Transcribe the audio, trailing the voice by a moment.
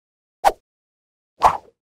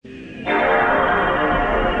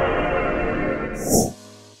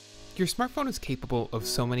Your smartphone is capable of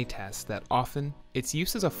so many tasks that often, its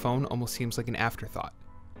use as a phone almost seems like an afterthought.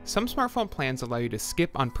 Some smartphone plans allow you to skip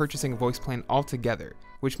on purchasing a voice plan altogether,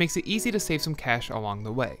 which makes it easy to save some cash along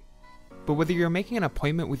the way. But whether you're making an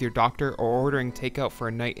appointment with your doctor or ordering takeout for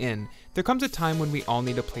a night in, there comes a time when we all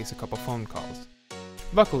need to place a couple phone calls.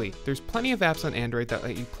 Luckily, there's plenty of apps on Android that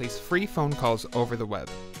let you place free phone calls over the web.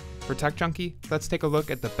 For Tech Junkie, let's take a look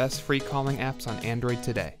at the best free calling apps on Android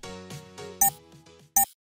today.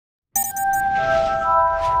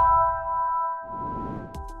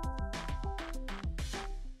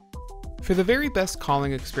 For the very best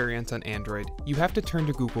calling experience on Android, you have to turn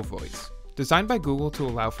to Google Voice. Designed by Google to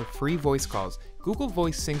allow for free voice calls, Google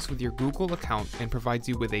Voice syncs with your Google account and provides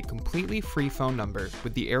you with a completely free phone number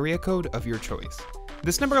with the area code of your choice.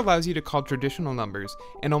 This number allows you to call traditional numbers,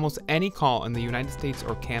 and almost any call in the United States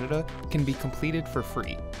or Canada can be completed for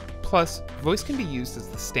free. Plus, voice can be used as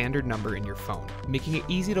the standard number in your phone, making it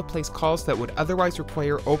easy to place calls that would otherwise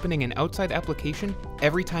require opening an outside application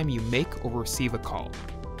every time you make or receive a call.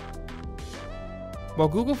 While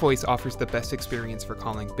Google Voice offers the best experience for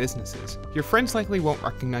calling businesses, your friends likely won't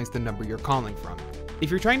recognize the number you're calling from. If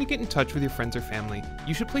you're trying to get in touch with your friends or family,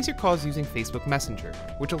 you should place your calls using Facebook Messenger,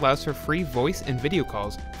 which allows for free voice and video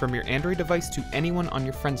calls from your Android device to anyone on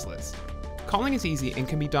your friends list. Calling is easy and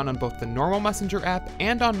can be done on both the normal Messenger app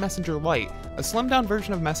and on Messenger Lite, a slimmed-down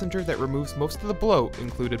version of Messenger that removes most of the bloat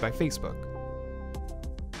included by Facebook.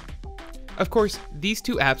 Of course, these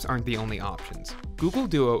two apps aren't the only options. Google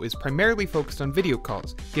Duo is primarily focused on video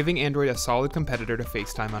calls, giving Android a solid competitor to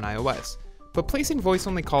FaceTime on iOS. But placing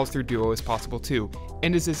voice-only calls through Duo is possible too,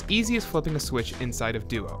 and is as easy as flipping a switch inside of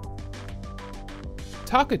Duo.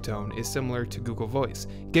 Talkatone is similar to Google Voice,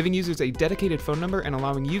 giving users a dedicated phone number and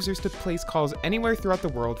allowing users to place calls anywhere throughout the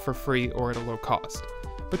world for free or at a low cost.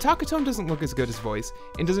 But Talkatone doesn't look as good as Voice,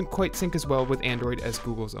 and doesn't quite sync as well with Android as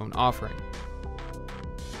Google's own offering.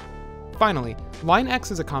 Finally, Line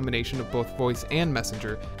X is a combination of both voice and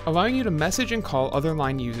messenger, allowing you to message and call other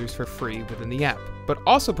Line users for free within the app, but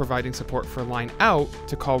also providing support for Line Out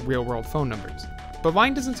to call real-world phone numbers. But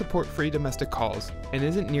Line doesn't support free domestic calls, and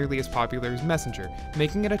isn't nearly as popular as Messenger,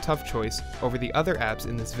 making it a tough choice over the other apps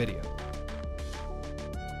in this video.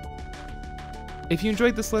 If you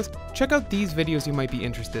enjoyed this list, check out these videos you might be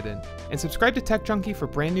interested in, and subscribe to Tech Junkie for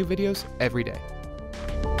brand new videos every day.